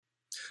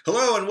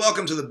Hello and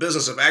welcome to the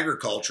Business of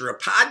Agriculture, a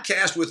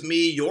podcast with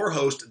me, your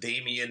host,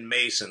 Damian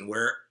Mason,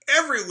 where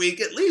every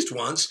week, at least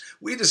once,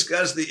 we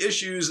discuss the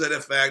issues that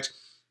affect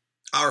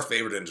our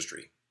favorite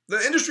industry.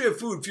 The industry of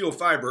food, fuel,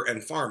 fiber,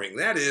 and farming.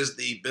 That is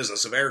the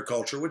business of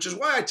agriculture, which is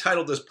why I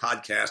titled this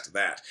podcast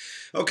that.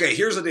 Okay,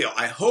 here's the deal.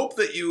 I hope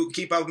that you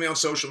keep up with me on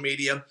social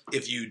media.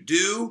 If you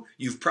do,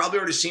 you've probably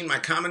already seen my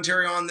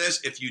commentary on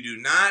this. If you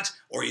do not,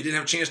 or you didn't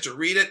have a chance to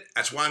read it,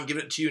 that's why I'm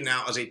giving it to you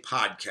now as a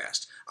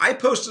podcast. I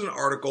posted an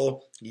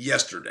article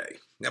yesterday.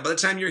 Now, by the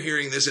time you're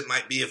hearing this, it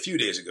might be a few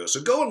days ago.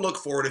 So go and look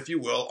for it, if you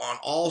will, on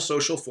all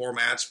social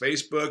formats.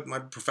 Facebook, my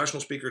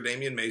professional speaker,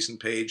 Damian Mason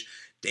page.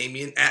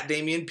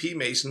 Damian P.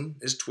 Mason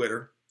is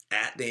Twitter.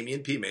 At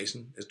Damian P.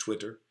 Mason is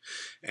Twitter.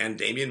 And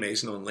Damian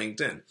Mason on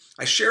LinkedIn.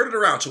 I shared it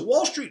around. It's a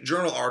Wall Street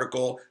Journal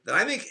article that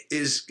I think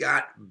is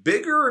got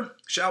bigger,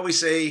 shall we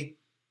say,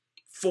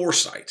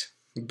 foresight.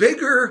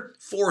 Bigger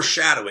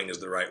foreshadowing is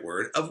the right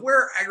word, of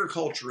where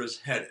agriculture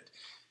is headed.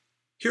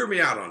 Hear me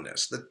out on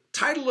this. The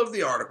title of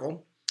the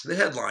article, the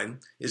headline,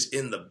 is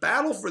 "In the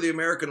Battle for the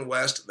American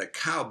West, the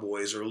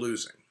Cowboys are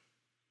Losing."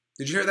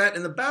 Did you hear that?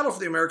 In the battle for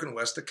the American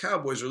West, the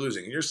Cowboys are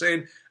losing. And you're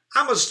saying,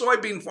 I'm a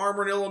soybean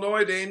farmer in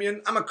Illinois,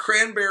 Damian. I'm a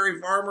cranberry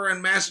farmer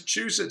in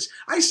Massachusetts.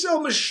 I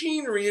sell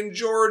machinery in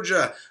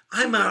Georgia.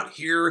 I'm out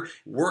here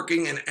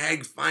working in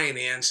ag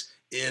finance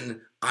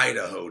in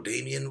Idaho.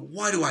 Damian,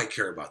 why do I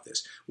care about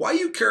this? Why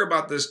you care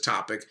about this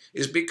topic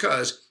is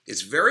because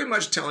it's very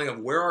much telling of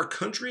where our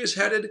country is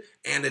headed,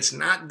 and it's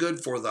not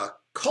good for the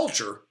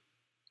culture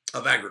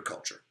of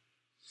agriculture.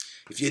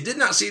 If you did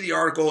not see the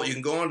article, you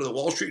can go onto the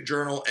Wall Street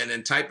Journal and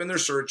then type in their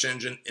search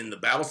engine, "In the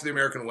Battle for the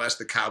American West,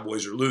 the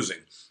Cowboys are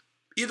losing."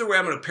 Either way,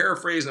 I'm going to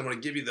paraphrase and I'm going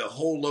to give you the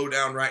whole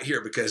lowdown right here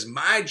because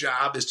my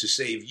job is to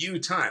save you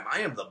time.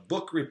 I am the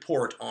book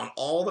report on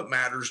all that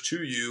matters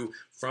to you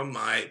from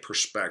my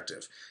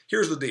perspective.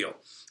 Here's the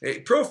deal.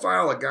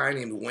 Profile a guy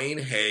named Wayne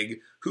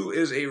Haig, who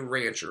is a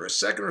rancher, a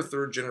second or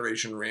third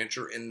generation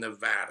rancher in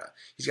Nevada.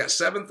 He's got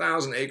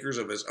 7,000 acres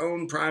of his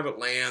own private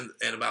land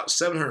and about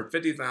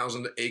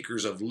 750,000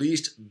 acres of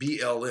leased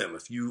BLM.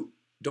 If you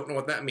don't know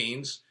what that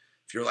means,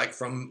 if you're like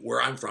from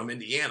where I'm from,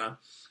 Indiana,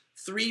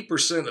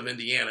 3% of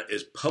Indiana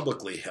is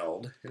publicly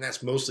held, and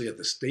that's mostly at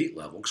the state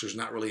level because there's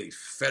not really any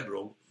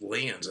federal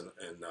lands in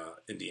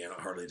Indiana,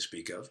 hardly to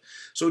speak of.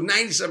 So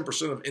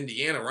 97% of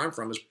Indiana, where I'm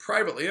from, is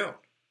privately owned.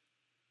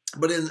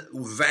 But in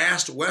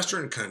vast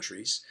Western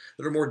countries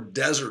that are more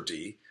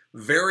deserty,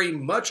 very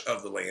much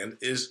of the land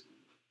is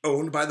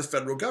owned by the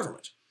federal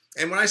government.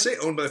 And when I say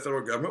owned by the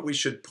federal government, we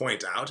should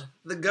point out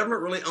the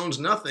government really owns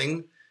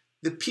nothing.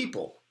 The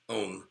people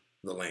own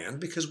the land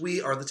because we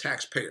are the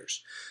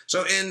taxpayers.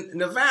 So in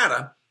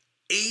Nevada,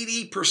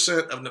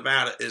 80% of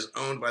Nevada is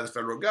owned by the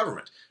federal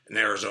government. In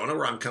Arizona,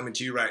 where I'm coming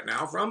to you right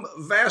now from,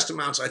 vast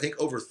amounts, I think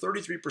over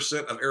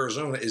 33% of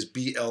Arizona is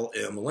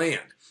BLM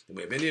land. And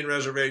we have Indian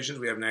reservations,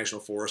 we have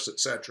national forests,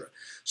 etc.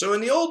 So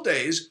in the old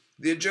days,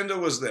 the agenda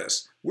was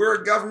this.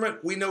 We're a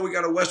government, we know we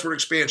got a westward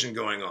expansion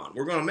going on.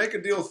 We're going to make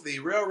a deal with the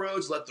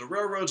railroads, let the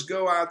railroads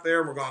go out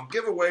there, and we're going to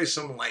give away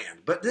some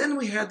land. But then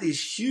we had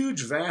these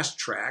huge, vast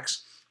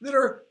tracts that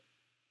are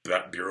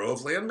Bureau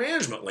of Land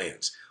Management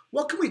lands.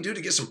 What can we do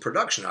to get some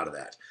production out of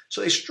that? So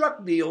they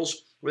struck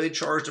deals where they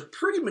charged a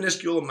pretty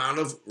minuscule amount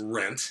of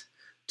rent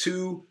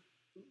to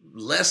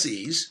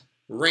lessees,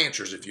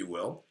 ranchers, if you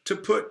will, to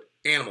put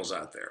animals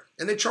out there.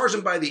 And they charge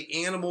them by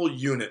the animal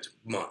unit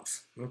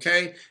month,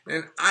 okay?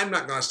 And I'm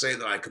not going to say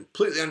that I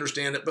completely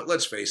understand it, but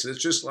let's face it, it's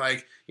just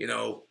like,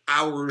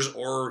 hours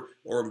or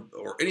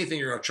anything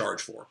you're going to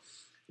charge for.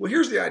 Well,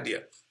 here's the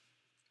idea.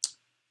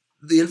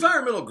 The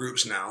environmental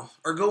groups now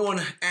are going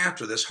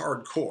after this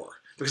hardcore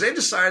because they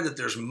decide that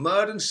there's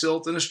mud and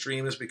silt in a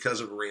stream is because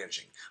of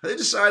ranching. They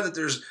decide that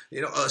there's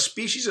a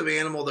species of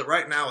animal that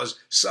right now is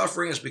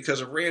suffering is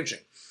because of ranching.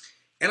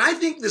 And I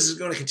think this is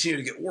going to continue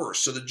to get worse.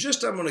 So the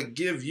gist I'm going to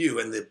give you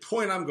and the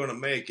point I'm going to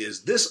make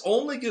is this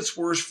only gets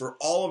worse for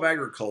all of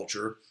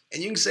agriculture.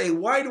 And you can say,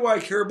 why do I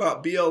care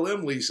about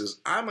BLM leases?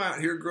 I'm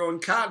out here growing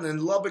cotton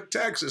in Lubbock,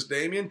 Texas,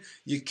 Damian.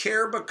 You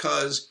care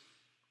because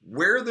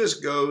where this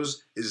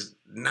goes is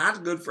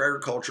not good for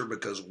agriculture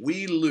because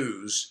we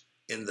lose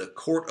in the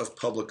court of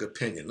public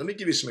opinion. Let me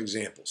give you some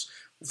examples.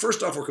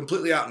 First off, we're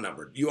completely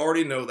outnumbered. You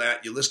already know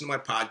that. You listen to my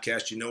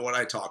podcast, you know what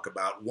I talk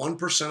about.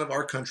 1% of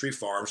our country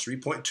farms,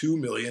 3.2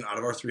 million out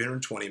of our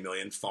 320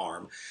 million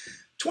farm.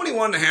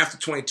 21.5 to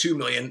 22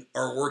 million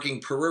are working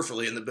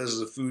peripherally in the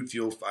business of food,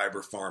 fuel,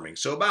 fiber farming.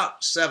 So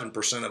about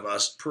 7% of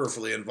us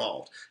peripherally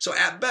involved. So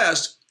at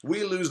best,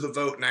 we lose the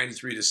vote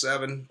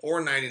 93-7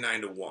 or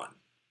 99-1.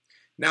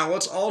 Now,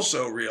 let's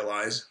also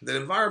realize that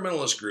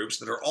environmentalist groups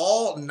that are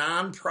all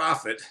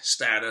nonprofit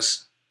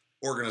status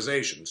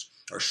organizations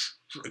are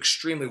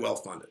extremely well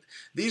funded.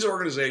 These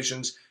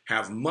organizations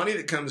have money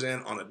that comes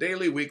in on a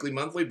daily, weekly,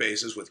 monthly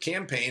basis with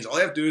campaigns. All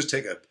you have to do is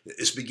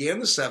this began in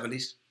the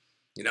 70s,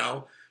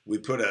 we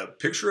put a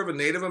picture of a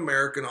Native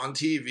American on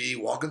TV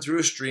walking through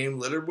a stream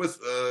littered with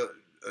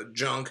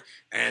junk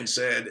and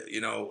said,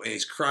 and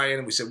he's crying,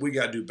 and we said, we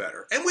got to do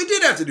better. And we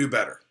did have to do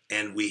better,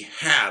 and we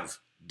have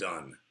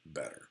done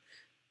better.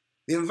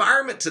 The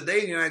environment today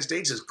in the United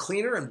States is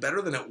cleaner and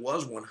better than it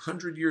was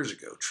 100 years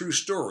ago. True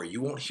story. You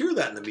won't hear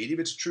that in the media,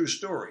 but it's a true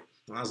story.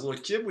 When I was a little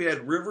kid, we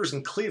had rivers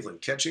in Cleveland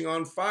catching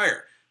on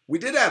fire. We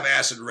did have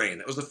acid rain.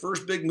 That was the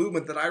first big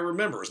movement that I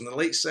remember. It was in the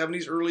late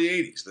 70s, early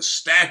 80s. The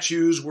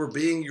statues were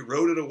being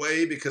eroded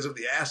away because of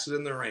the acid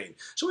in the rain.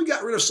 So we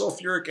got rid of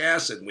sulfuric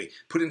acid, and we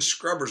put in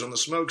scrubbers on the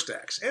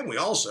smokestacks. And we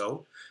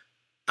also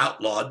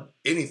outlawed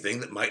anything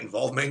that might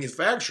involve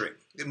manufacturing.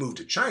 It moved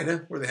to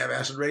China, where they have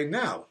acid rain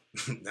now.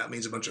 That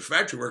means a bunch of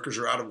factory workers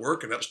are out of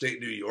work in upstate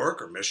New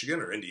York or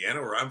Michigan or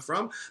Indiana, where I'm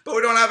from, but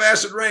we don't have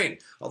acid rain,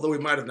 although we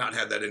might have not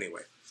had that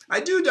anyway. I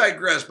do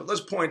digress, but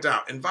let's point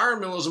out,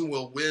 environmentalism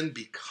will win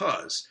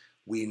because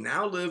we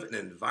now live in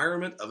an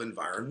environment of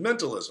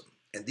environmentalism,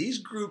 and these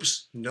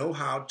groups know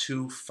how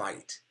to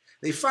fight.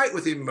 They fight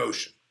with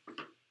emotion.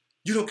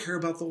 You don't care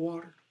about the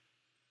water.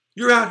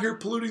 You're out here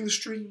polluting the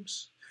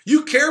streams.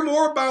 You care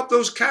more about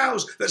those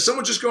cows that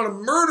someone's just going to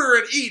murder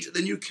and eat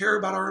than you care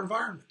about our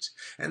environment.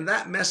 And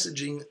that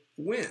messaging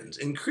wins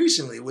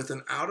increasingly with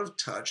an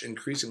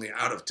increasingly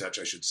out of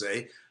touch,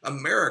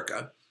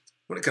 America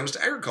when it comes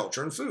to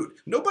agriculture and food.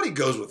 Nobody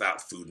goes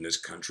without food in this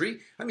country.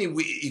 I mean,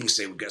 you can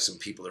say we've got some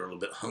people that are a little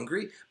bit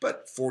hungry,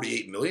 but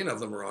 48 million of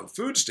them are on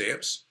food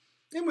stamps.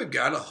 And we've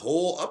got a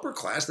whole upper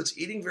class that's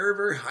eating very,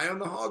 very high on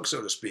the hog,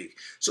 so to speak.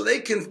 So they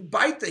can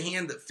bite the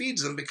hand that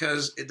feeds them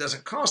because it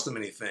doesn't cost them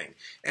anything.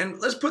 And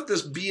let's put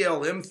this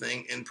BLM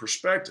thing in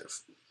perspective.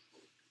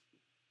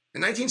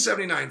 In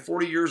 1979,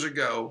 40 years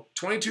ago,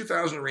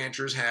 22,000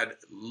 ranchers had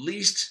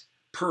leased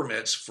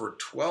permits for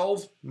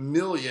 12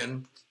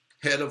 million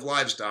head of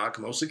livestock,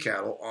 mostly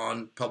cattle,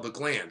 on public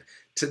land.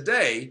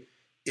 Today,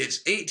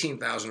 it's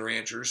 18,000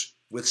 ranchers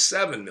with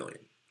 7 million.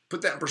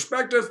 Put that in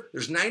perspective,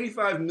 there's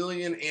 95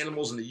 million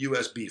animals in the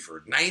U.S. beef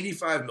herd,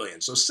 95 million.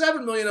 So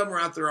 7 million of them are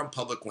out there on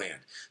public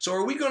land. So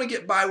are we going to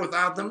get by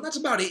without them? That's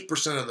about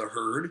 8% of the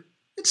herd.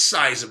 It's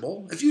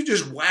sizable. If you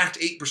just whacked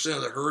 8%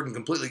 of the herd and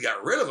completely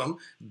got rid of them,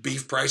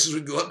 beef prices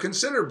would go up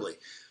considerably.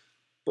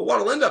 But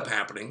what will end up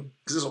happening,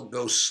 because this will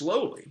go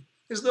slowly,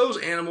 is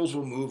those animals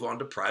will move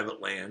onto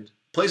private land.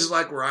 Places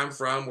like where I'm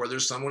from, where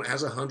there's someone that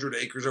has 100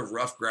 acres of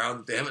rough ground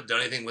that they haven't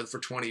done anything with for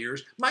 20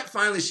 years, might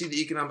finally see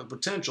the economic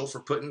potential for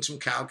putting some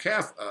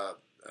cow-calf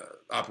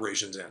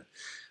operations in.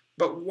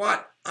 But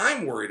what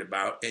I'm worried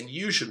about, and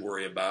you should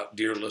worry about,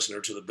 dear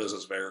listener to the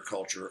Business of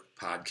Agriculture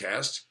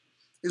podcast,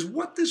 is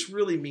what this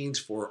really means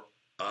for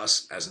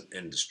us as an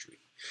industry.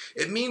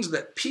 It means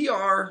that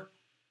PR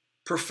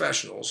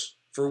professionals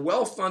for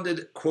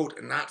well-funded,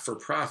 quote,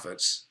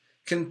 not-for-profits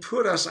can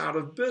put us out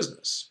of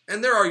business.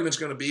 And their argument's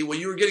going to be, well,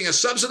 you were getting a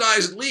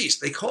subsidized lease.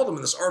 They called them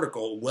in this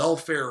article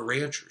welfare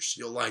ranchers.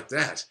 You'll like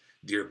that,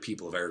 dear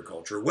people of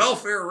agriculture.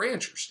 Welfare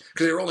ranchers,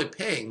 because they were only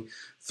paying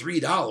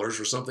 $3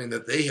 for something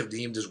that they have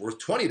deemed is worth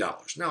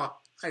 $20. Now,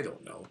 I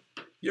don't know.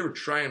 You ever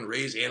try and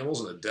raise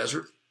animals in the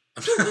desert?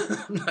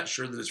 I'm not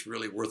sure that it's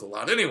really worth a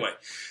lot anyway.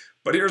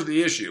 But here's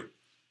the issue.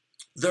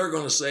 They're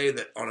going to say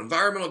that on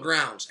environmental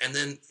grounds, and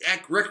then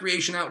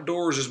recreation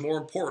outdoors is more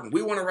important.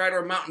 We want to ride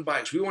our mountain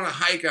bikes. We want to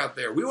hike out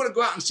there. We want to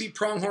go out and see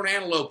pronghorn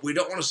antelope. We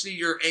don't want to see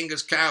your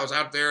Angus cows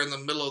out there in the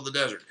middle of the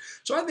desert.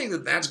 So I think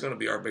that that's going to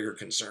be our bigger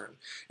concern.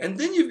 And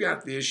then you've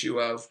got the issue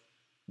of,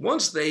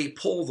 once they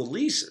pull the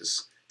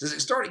leases, does it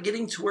start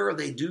getting to where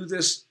they do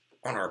this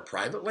on our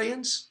private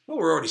lands? Well,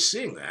 we're already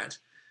seeing that.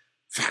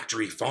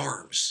 Factory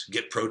farms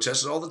get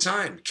protested all the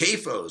time.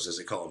 CAFOs, as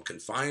they call them,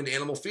 confined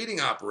animal feeding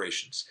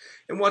operations.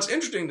 And what's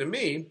interesting to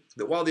me,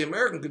 that while the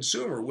American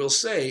consumer will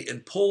say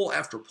in poll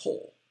after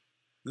poll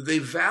that they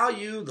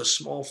value the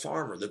small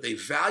farmer, that they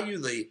value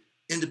the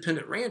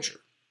independent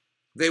rancher,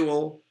 they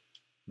will,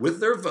 with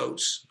their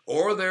votes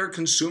or their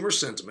consumer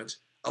sentiment,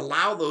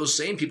 allow those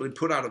same people to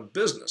put out of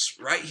business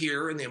right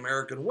here in the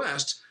American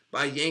West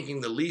by yanking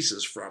the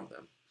leases from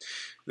them.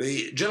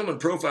 The gentleman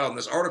profiled in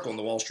this article in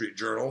the Wall Street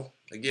Journal,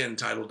 again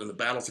titled "In the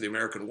Battle for the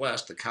American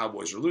West, the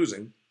Cowboys are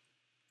Losing,"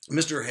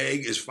 Mr.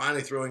 Haig is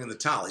finally throwing in the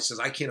towel. He says,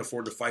 I can't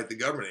afford to fight the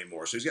government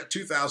anymore. So he's got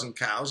 2,000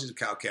 cows. He's a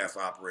cow-calf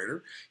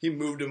operator. He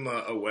moved them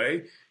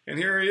away, and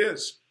here he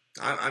is.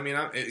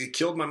 It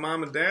killed my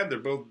mom and dad. They're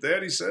both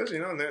dead, he says,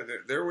 and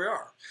there we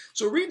are.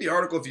 So read the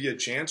article if you get a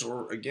chance,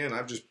 or again,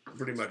 I've just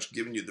pretty much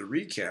given you the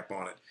recap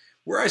on it.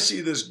 Where I see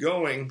this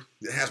going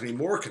that has me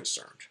more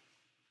concerned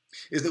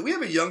is that we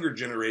have a younger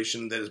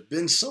generation that has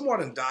been somewhat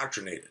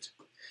indoctrinated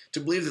to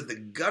believe that the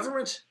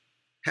government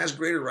has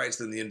greater rights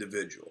than the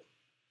individual.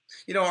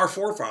 Our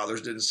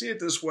forefathers didn't see it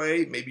this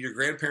way. Maybe your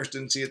grandparents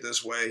didn't see it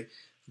this way.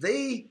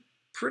 They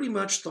pretty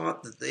much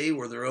thought that they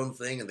were their own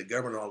thing and the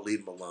government ought to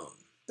leave them alone.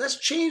 That's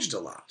changed a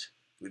lot.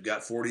 We've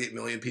got 48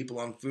 million people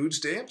on food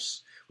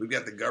stamps. We've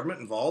got the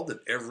government involved in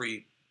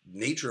every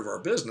nature of our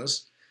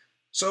business.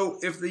 So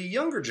if the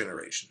younger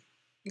generation,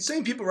 the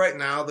same people right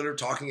now that are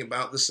talking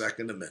about the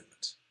Second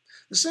Amendment,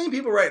 the same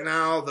people right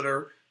now that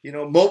are,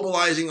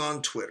 mobilizing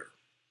on Twitter,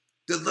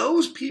 do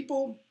those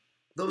people,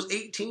 those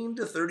 18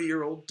 to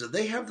 30-year-old, do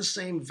they have the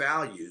same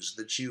values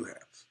that you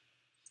have?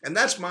 And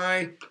that's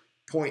my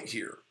point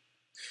here.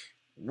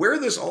 Where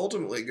this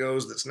ultimately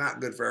goes that's not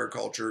good for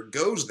agriculture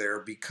goes there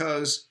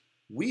because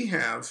we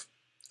have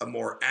a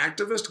more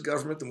activist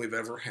government than we've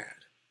ever had.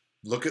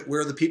 Look at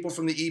where the people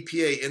from the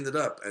EPA ended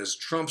up as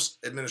Trump's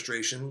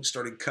administration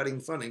started cutting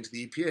funding to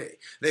the EPA.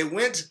 They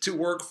went to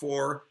work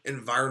for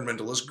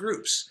environmentalist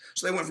groups.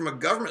 So they went from a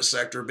government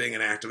sector being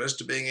an activist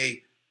to being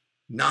a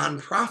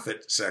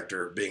nonprofit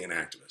sector being an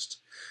activist.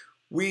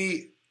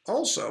 We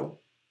also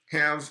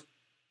have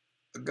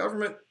a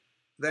government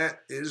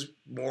that is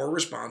more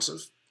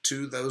responsive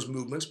to those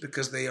movements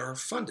because they are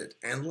funded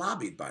and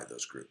lobbied by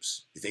those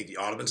groups. You think the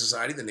Audubon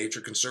Society, the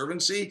Nature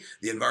Conservancy,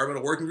 the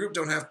Environmental Working Group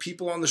don't have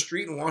people on the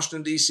street in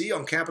Washington, D.C.,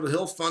 on Capitol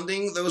Hill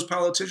funding those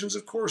politicians?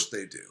 Of course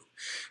they do.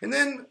 And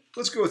then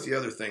let's go with the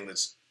other thing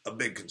that's a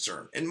big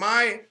concern. In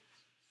my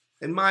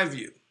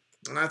view,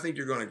 and I think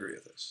you're going to agree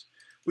with this,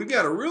 we've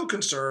got a real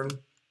concern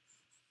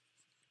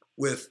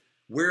with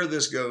where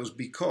this goes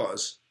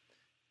because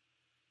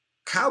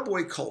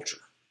cowboy culture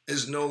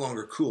is no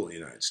longer cool in the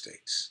United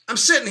States. I'm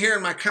sitting here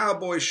in my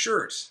cowboy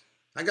shirt.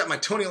 I got my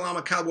Tony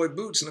Lama cowboy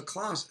boots in the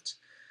closet.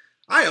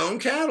 I own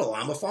cattle.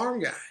 I'm a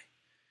farm guy.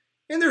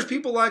 And there's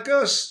people like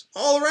us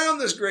all around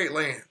this great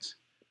land.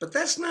 But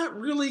that's not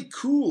really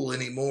cool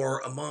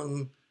anymore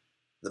among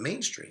the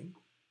mainstream,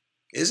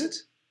 is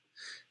it?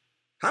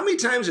 How many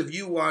times have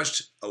you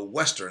watched a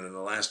Western in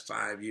the last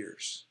 5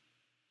 years?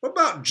 What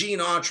about Gene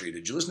Autry?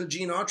 Did you listen to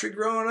Gene Autry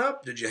growing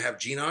up? Did you have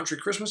Gene Autry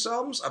Christmas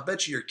albums? I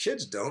bet you your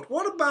kids don't.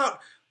 What about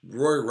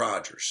Roy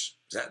Rogers?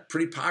 Is that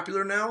pretty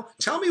popular now?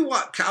 Tell me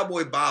what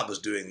Cowboy Bob is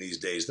doing these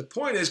days. The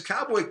point is,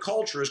 cowboy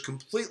culture is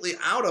completely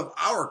out of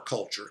our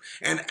culture.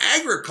 And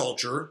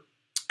agriculture,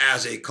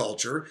 as a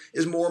culture,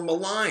 is more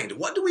maligned.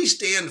 What do we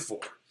stand for?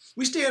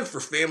 We stand for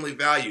family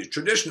values,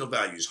 traditional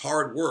values,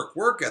 hard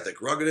work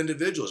ethic, rugged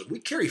individualism. We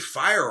carry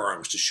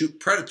firearms to shoot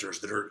predators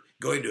that are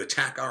going to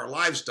attack our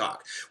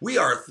livestock. We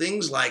are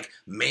things like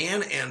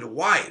man and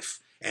wife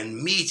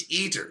and meat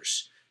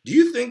eaters. Do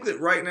you think that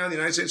right now in the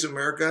United States of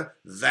America,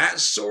 that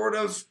sort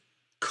of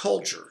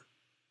culture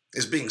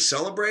is being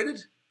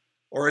celebrated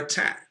or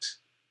attacked?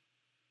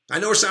 I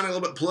know we're sounding a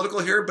little bit political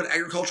here, but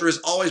agriculture has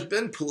always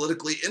been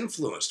politically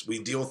influenced.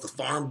 We deal with the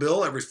farm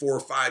bill every 4 or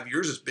 5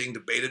 years. It's being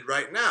debated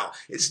right now.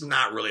 It's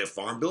not really a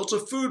farm bill. It's a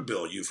food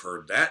bill. You've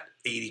heard that.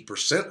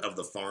 80% of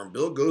the farm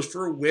bill goes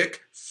for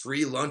WIC,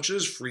 free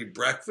lunches, free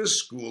breakfast,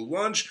 school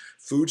lunch,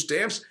 food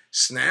stamps,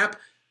 SNAP.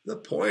 The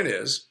point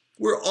is,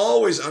 we're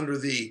always under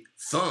the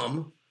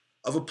thumb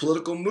of a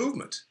political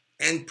movement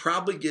and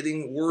probably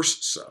getting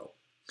worse so.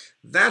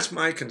 That's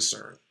my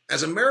concern.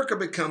 As America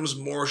becomes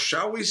more,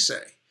 shall we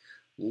say,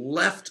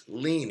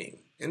 left-leaning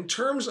in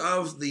terms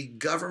of the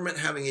government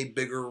having a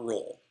bigger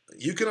role.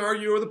 You can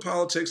argue over the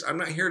politics. I'm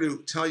not here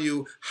to tell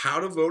you how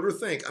to vote or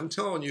think. I'm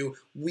telling you,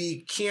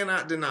 we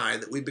cannot deny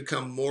that we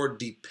become more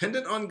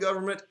dependent on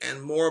government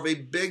and more of a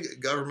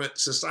big government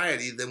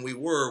society than we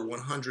were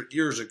 100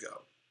 years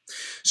ago.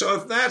 So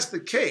if that's the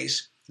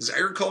case, does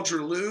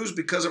agriculture lose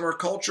because of our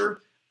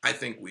culture? I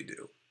think we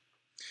do.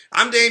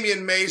 I'm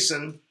Damian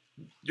Mason.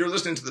 You're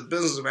listening to The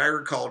Business of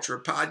Agriculture,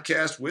 a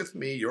podcast with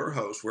me, your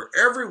host, where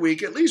every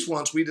week, at least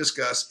once, we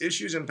discuss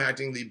issues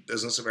impacting the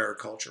business of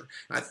agriculture.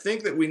 And I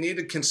think that we need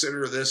to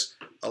consider this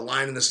a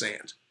line in the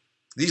sand.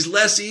 These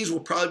lessees will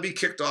probably be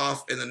kicked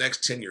off in the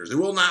next 10 years. There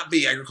will not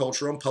be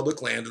agriculture on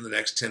public land in the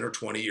next 10 or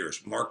 20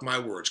 years. Mark my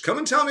words. Come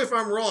and tell me if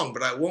I'm wrong,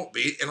 but I won't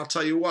be, and I'll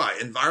tell you why.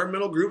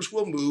 Environmental groups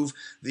will move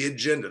the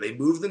agenda. They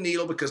move the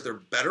needle because they're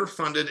better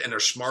funded and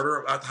they're smarter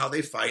about how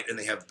they fight and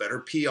they have better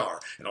PR.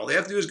 And all they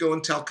have to do is go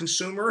and tell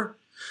consumer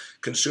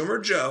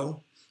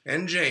Joe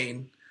and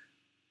Jane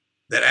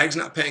that ag's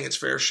not paying its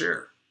fair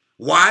share.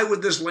 Why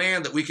would this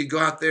land that we could go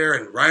out there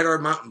and ride our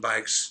mountain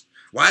bikes,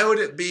 why would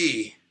it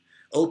be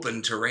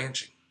open to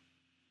ranching?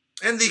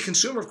 And the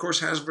consumer, of course,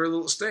 has very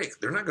little at stake.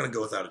 They're not going to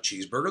go without a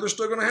cheeseburger. They're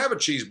still going to have a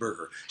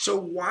cheeseburger. So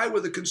why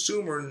would the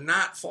consumer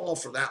not fall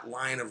for that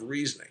line of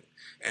reasoning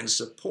and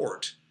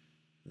support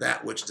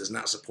that which does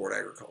not support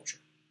agriculture?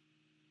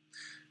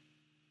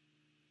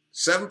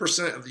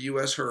 7% of the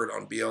U.S. herd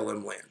on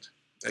BLM land.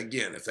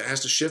 Again, if it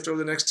has to shift over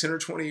the next 10 or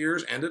 20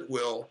 years, and it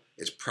will,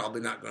 it's probably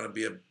not going to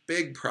be a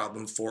big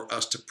problem for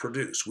us to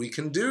produce. We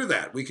can do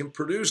that. We can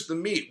produce the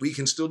meat. We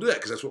can still do that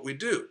because that's what we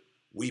do.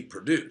 We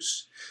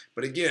produce.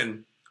 But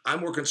again, I'm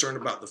more concerned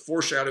about the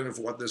foreshadowing of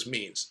what this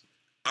means.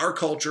 Our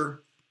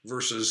culture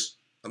versus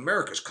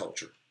America's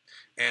culture.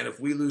 And if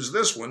we lose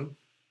this one,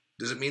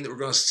 does it mean that we're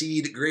going to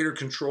cede greater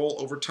control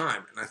over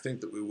time? And I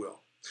think that we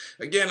will.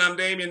 Again, I'm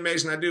Damian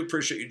Mason. I do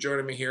appreciate you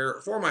joining me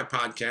here for my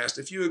podcast.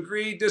 If you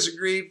agree,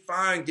 disagree,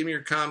 fine, give me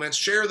your comments.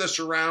 Share this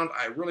around.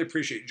 I really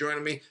appreciate you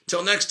joining me.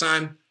 Till next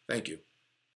time, thank you.